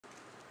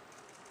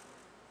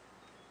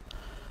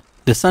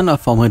The son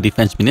of former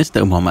Defence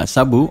Minister Mohamad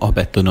Sabu, or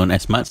better known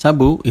as Mat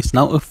Sabu, is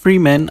now a free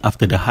man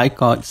after the High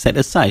Court set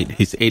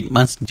aside his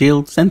 8-month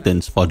jail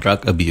sentence for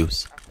drug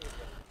abuse.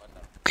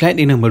 Clad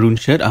in a maroon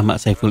shirt, Ahmad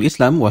Saiful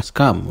Islam was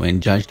calm when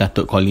Judge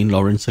Datuk Collin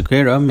Lawrence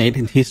Sequerah made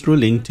his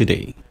ruling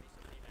today.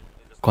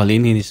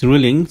 Collin, in his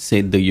ruling,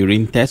 said the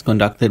urine test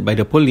conducted by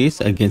the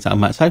police against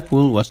Ahmad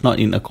Saiful was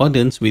not in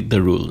accordance with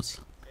the rules.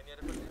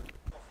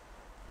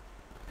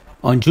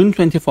 On June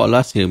 24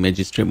 last year,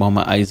 Magistrate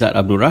Mohamad Aizat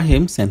Abdul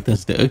Rahim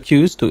sentenced the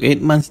accused to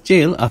 8 months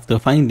jail after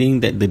finding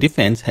that the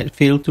defence had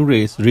failed to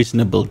raise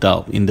reasonable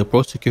doubt in the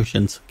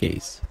prosecution's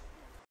case.